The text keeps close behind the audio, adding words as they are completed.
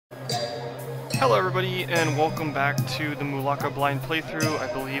Hello everybody, and welcome back to the Mulaka blind playthrough.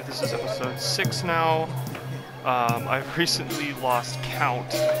 I believe this is episode 6 now. I've recently lost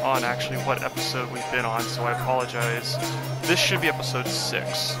count on actually what episode we've been on, so I apologize. This should be episode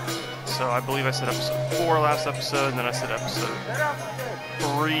 6. So I believe I said episode 4 last episode, and then I said episode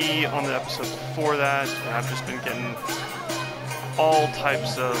 3 on the episode before that, and I've just been getting all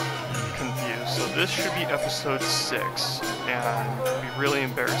types of confused. So this should be episode 6, and it would be really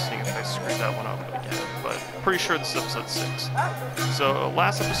embarrassing if I screwed that one up again, but pretty sure this is episode 6. So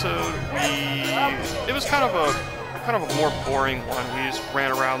last episode it was kind of a more boring one. We just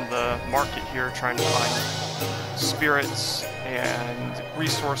ran around the market here trying to find spirits and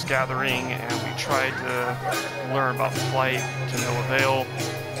resource gathering, and we tried to learn about flight to no avail.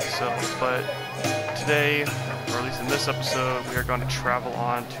 But today, or at least in this episode, we are going to travel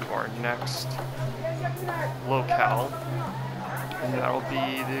on to our next locale, and that will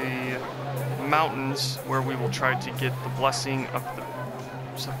be the mountains where we will try to get the blessing of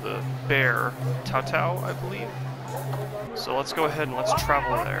the bear, Tao, I believe. So let's go ahead and let's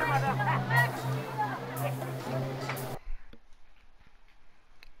travel there.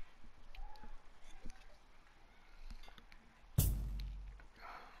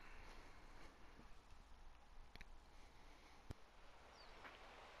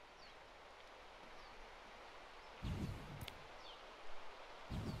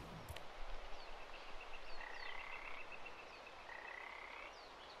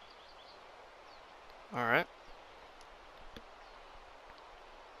 Alright.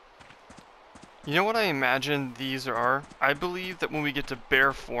 You know what I imagine these are? I believe that when we get to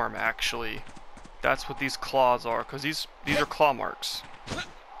bear form, actually, that's what these claws are, because these are claw marks.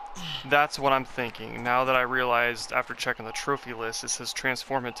 That's what I'm thinking. Now that I realized, after checking the trophy list, it says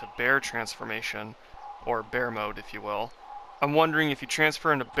transform into bear transformation, or bear mode, if you will. I'm wondering if you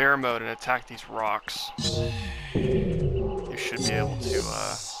transfer into bear mode and attack these rocks, you should be able to,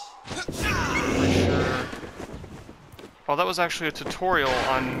 pretty sure. Oh, that was actually a tutorial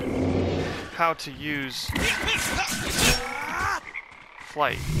on how to use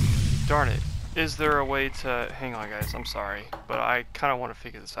flight. Darn it. Is there a way to... Hang on, guys. I'm sorry. But I kind of want to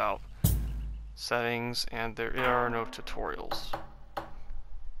figure this out. Settings, and there are no tutorials.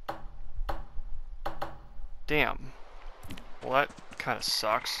 Damn. Well, that kind of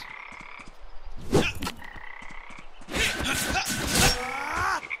sucks.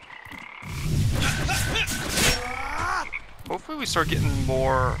 Hopefully we start getting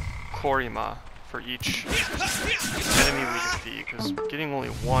more Korima for each enemy we defeat, because getting only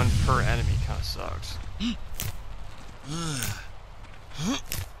one per enemy kind of sucks.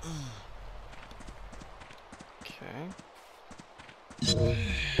 Okay.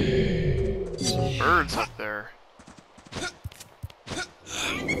 Some birds up there.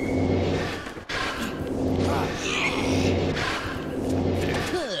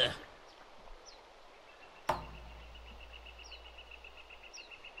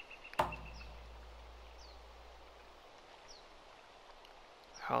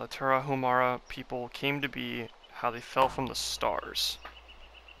 How the Tarahumara people came to be, how they fell from the stars.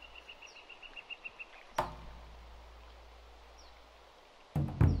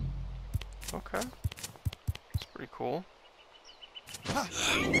 Okay. That's pretty cool.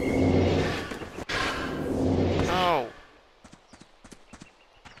 No!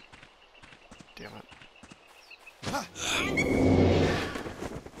 Damn it.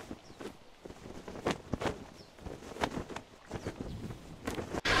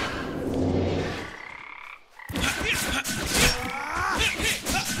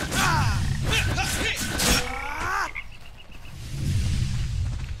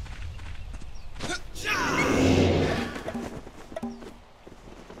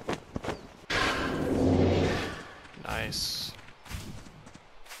 Nice.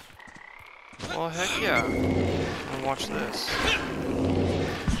 Well, heck yeah. And watch this.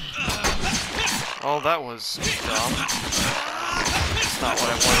 Oh, that was dumb. That's not what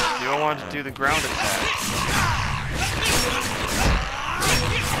I wanted to do. I wanted to do the ground attack.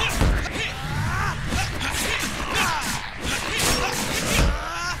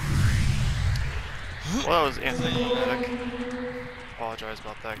 Well, that was anticlimactic. Apologize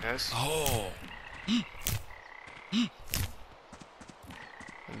about that, guys. Oh.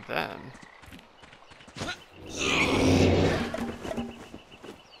 And then...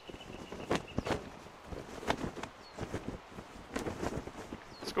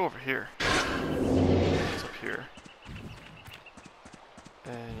 let's go over here. What's up here?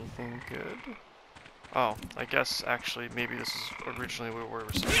 Anything good? Oh, I guess actually maybe this is originally where we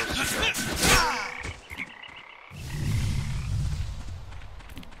were supposed to go.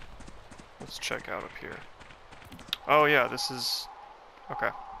 Let's check out up here. Oh yeah, this is...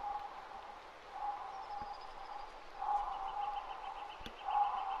 okay.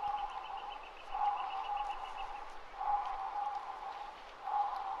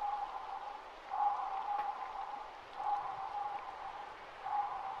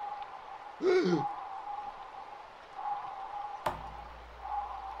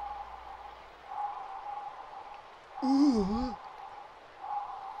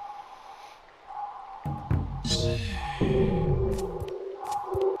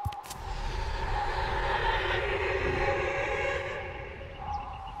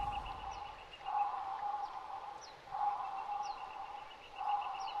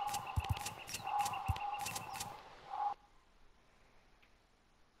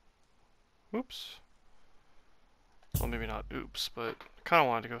 Oops. Well, maybe not oops, but I kind of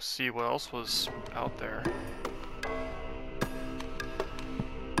wanted to go see what else was out there.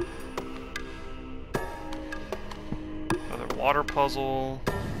 Another water puzzle.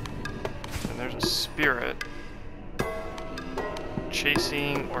 And there's a spirit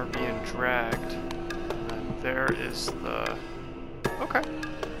chasing or being dragged. And then there is the... okay.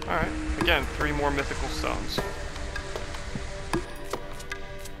 Alright. Again, 3 more mythical stones.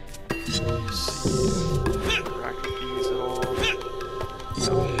 Interact with these at all?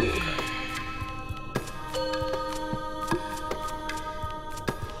 No.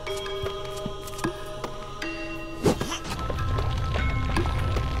 Okay.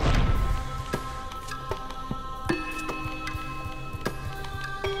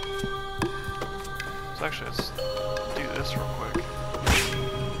 So actually, let's do this real quick.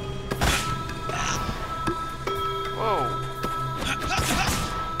 Whoa!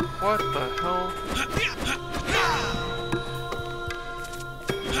 What the hell?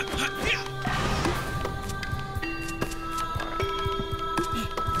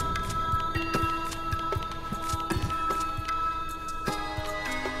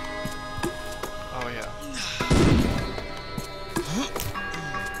 Oh yeah.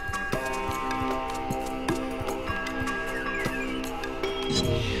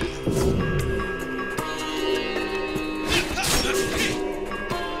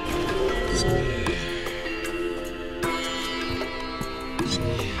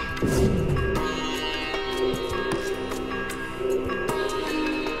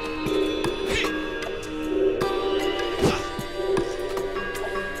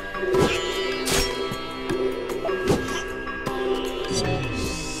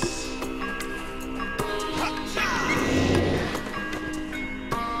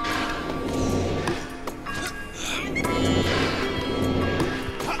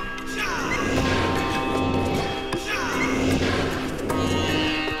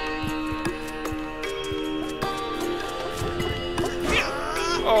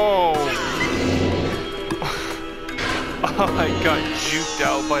 I got juked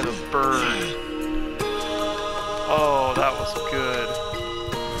out by the bird. Oh, that was good.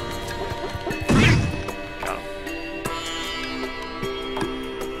 Got him.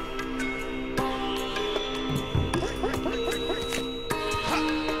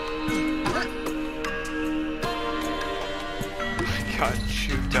 I got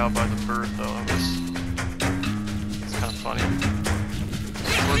juked out by the bird though. It's kind of funny.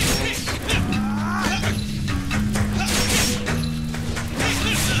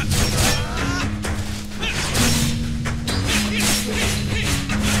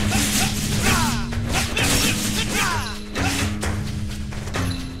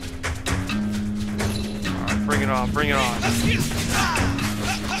 Bring it on, bring it on.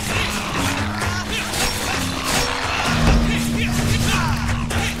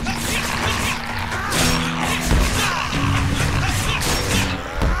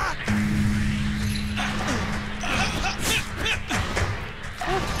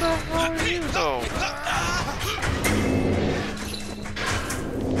 What the hell are you though?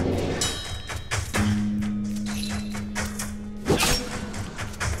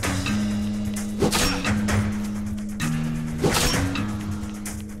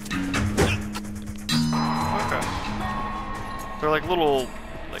 They're like little,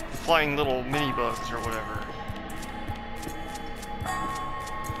 like flying little mini bugs or whatever.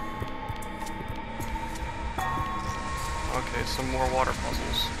 Okay, some more water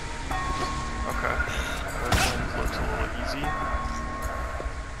puzzles. Okay, that one looks a little easy.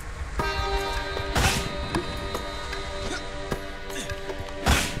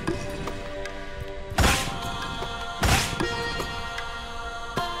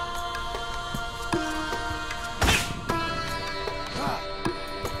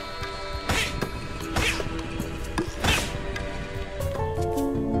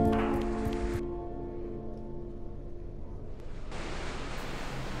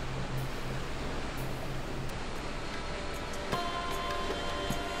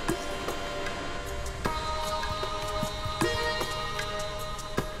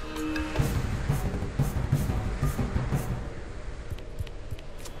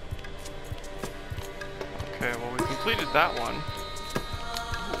 completed that one.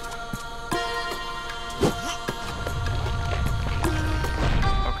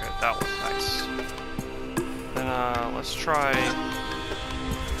 Okay, that one, nice. Then let's try.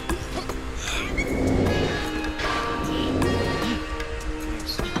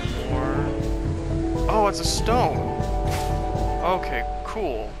 Some more. Oh, it's a stone. Okay,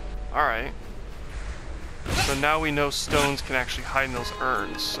 cool. All right. So now we know stones can actually hide in those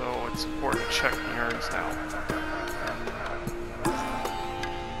urns, so it's important to check the urns now.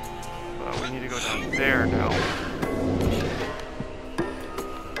 But we need to go down there now.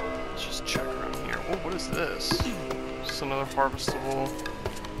 Let's just check around here. Oh, what is this? Just another harvestable.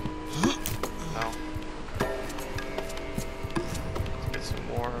 No. Let's get some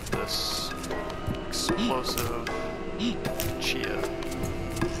more of this explosive chia.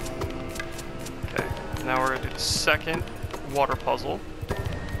 Now we're going to do the second water puzzle.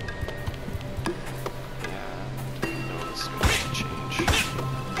 And no, this is going to change.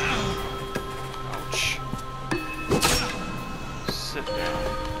 Ouch. Sit down.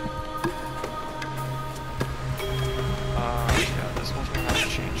 Yeah, this one's going to have to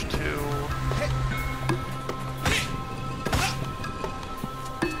change too.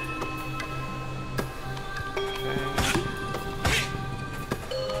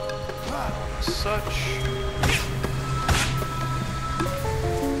 Such.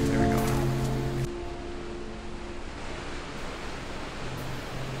 There we go.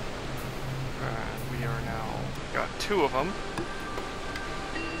 And we are now got 2 of them.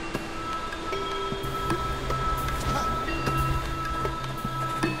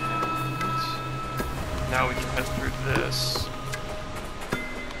 And now we can head through this.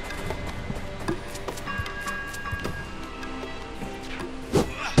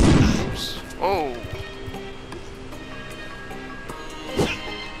 Oh!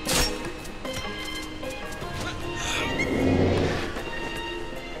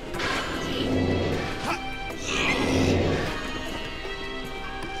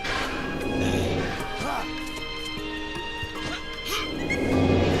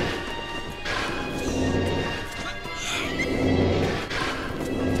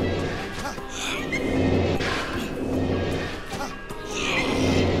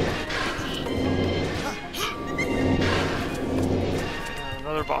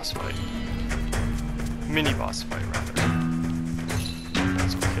 Boss fight. Mini boss fight, rather.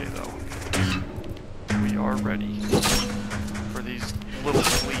 That's okay, though. We are ready for these little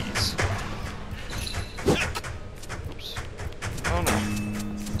fleas. Oops. Oh no.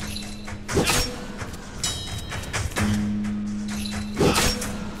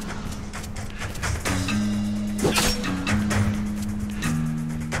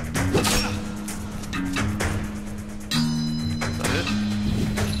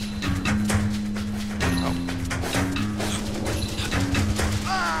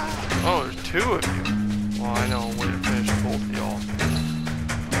 Oh, there's 2 of you. Well, I know a way to finish both of y'all.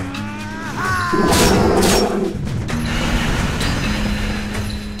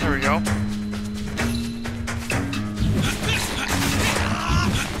 There we go.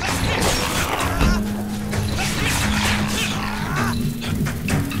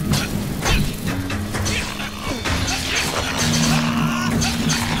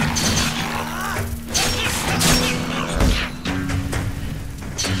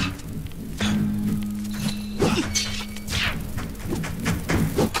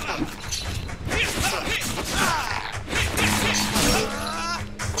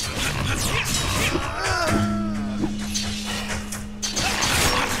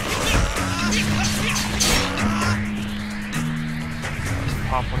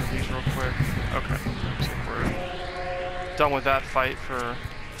 Pop one of these real quick. Okay, looks like we're done with that fight for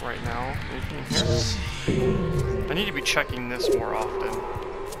right now. Anything here? I need to be checking this more often.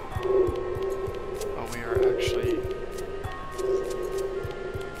 Oh, we are actually...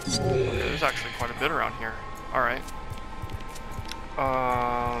 Okay, there's actually quite a bit around here. Alright.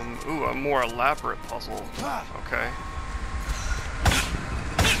 Ooh, a more elaborate puzzle. Okay.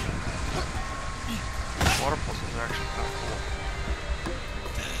 Water puzzles are actually kind of cool.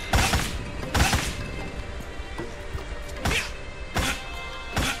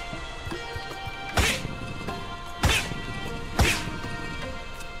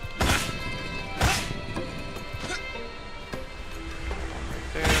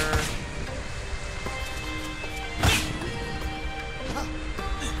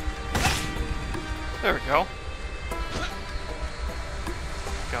 There we go.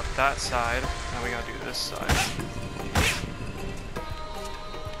 Got that side. Now we gotta do this side.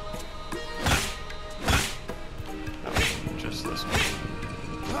 No, just this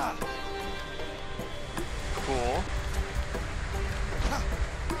one. Cool.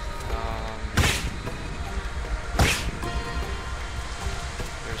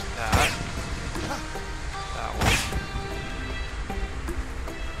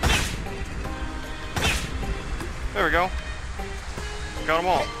 There we go. Got them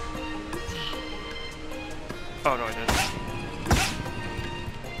all. Oh, no, I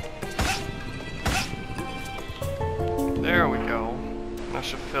didn't. There we go. That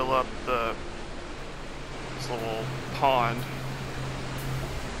should fill up this little pond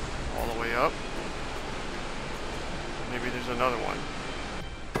all the way up. Maybe there's another one.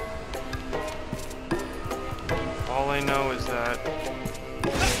 All I know is that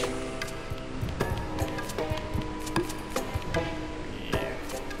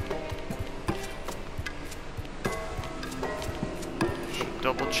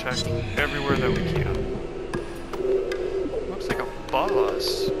double check everywhere that we can. Looks like a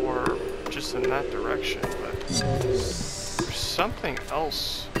bus, or just in that direction, but there's something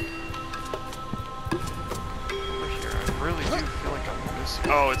else over here. I really do feel like I'm missing.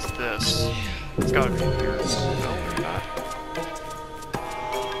 Oh, it's this. It's gotta be here. No, maybe not.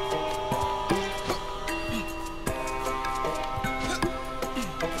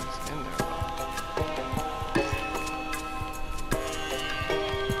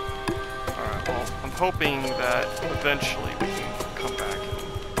 Hoping that eventually we can come back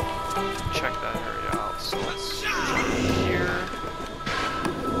and check that area out. So let's jump here.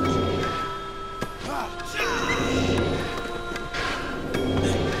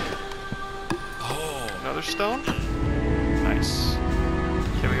 Oh, another stone? Nice.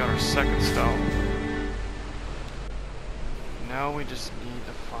 Okay, we got our second stone. Now we just need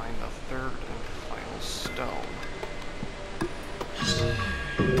to find the third and final stone.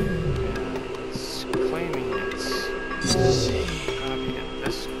 Claiming it's gonna be in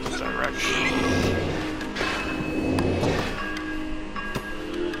this direction.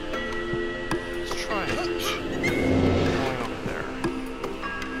 Let's try it. Going over there.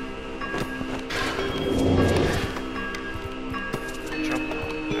 Jump on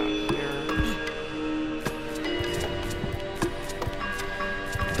down here.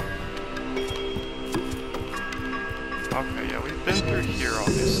 Okay, yeah, we've been through here,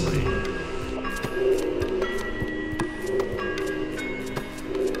 obviously.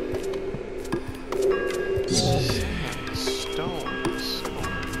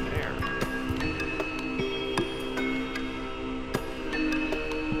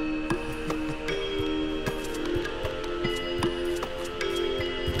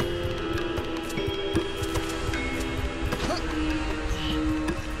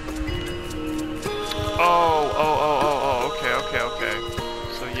 Okay.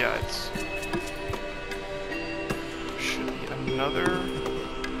 So yeah, it's should be another.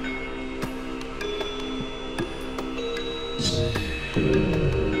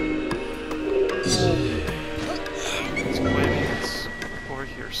 It's claiming it's over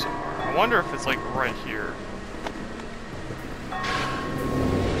here somewhere. I wonder if it's like right here.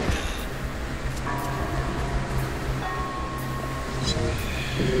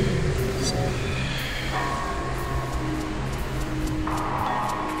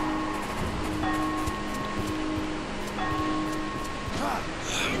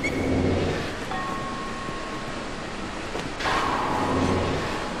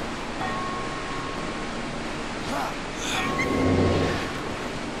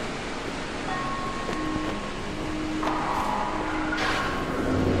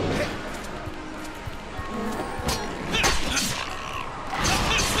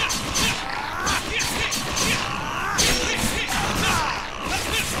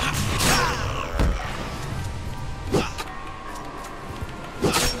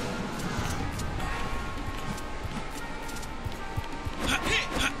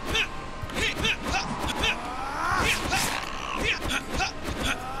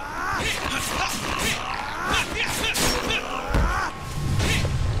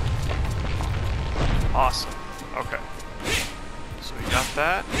 Awesome. Okay. So we got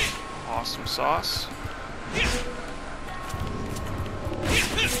that. Awesome sauce.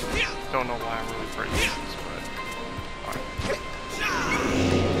 Don't know why I'm really breaking these, but alright.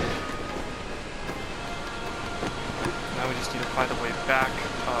 Now we just need to find a way back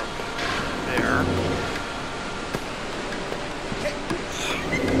up there.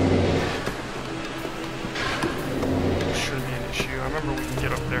 Shouldn't be an issue. I remember we can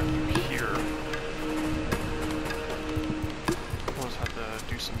get up there through here. We'll just have to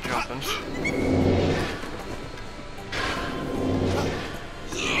do some jumping.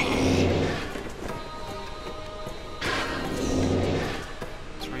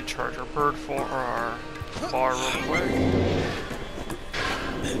 Let's recharge our bird form or our bar real quick.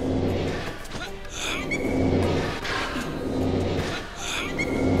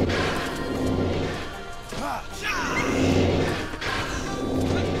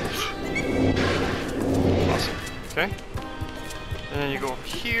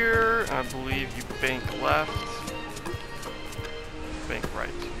 I believe you bank left, bank right.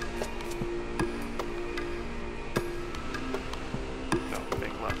 No,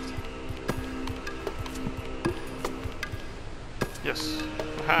 bank left. Yes.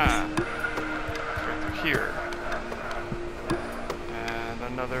 Aha! It's right through here. And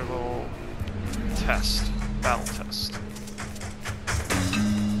another little test. Battle test.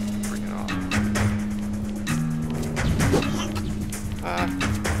 Bring it on.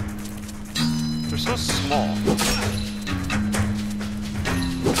 They're so small. I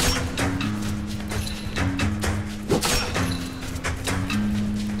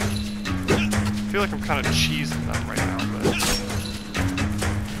feel like I'm kind of cheesing them right now, but...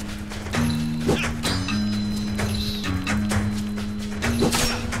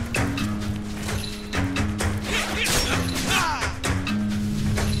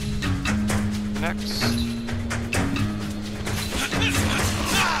 Next.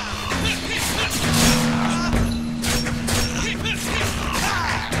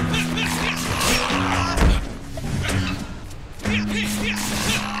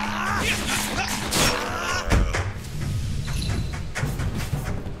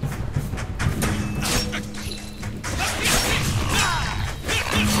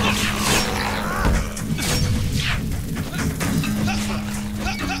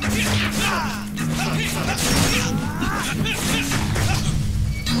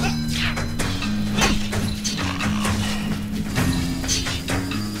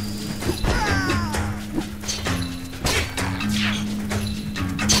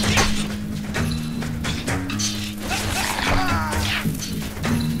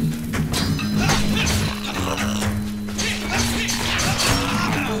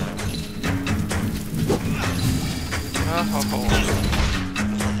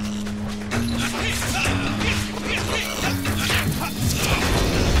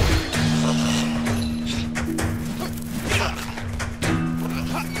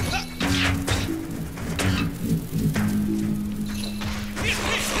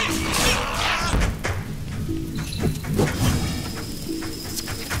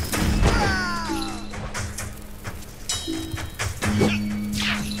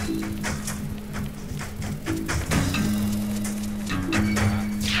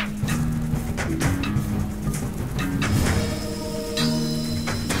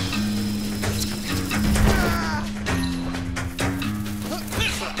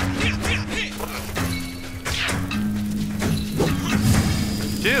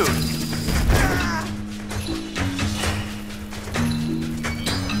 Dude!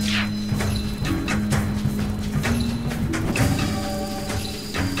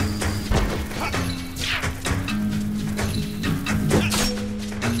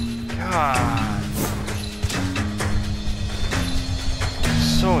 God.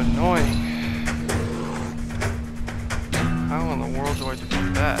 So annoying. How in the world do I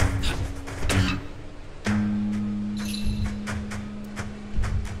do that?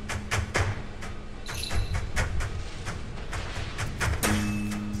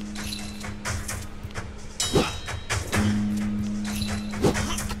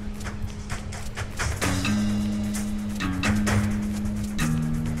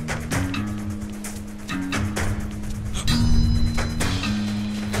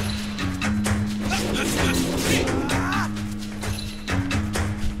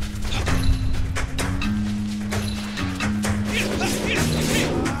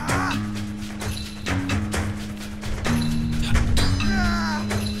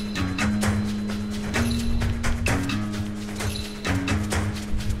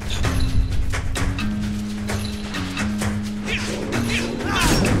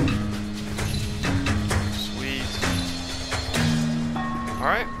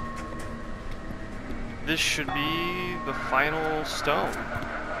 Alright. This should be the final stone.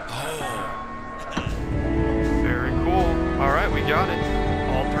 Oh. Very cool. Alright, we got it.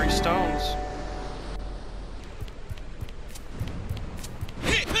 All 3 stones.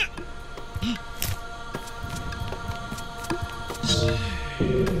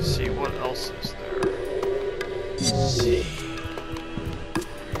 Let's see what else is there. Let's see.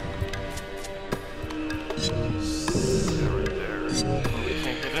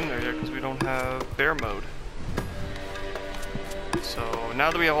 Don't have bear mode. So now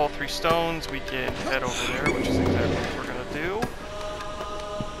that we have all 3 stones, we can head over there, which is exactly what we're gonna do.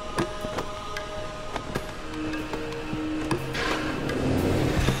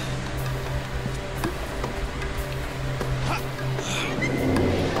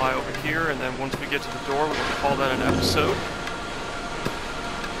 Fly over here, and then once we get to the door, we'll call that an episode.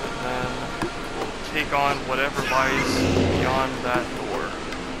 And then we'll take on whatever lies beyond that door.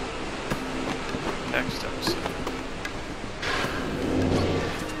 next episode.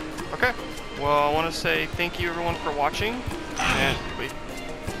 Okay, well, I want to say thank you everyone for watching, and wait,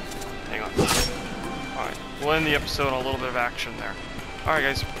 hang on. Alright, we'll end the episode on a little bit of action there. Alright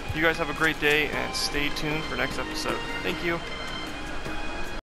guys, you guys have a great day, and stay tuned for next episode. Thank you.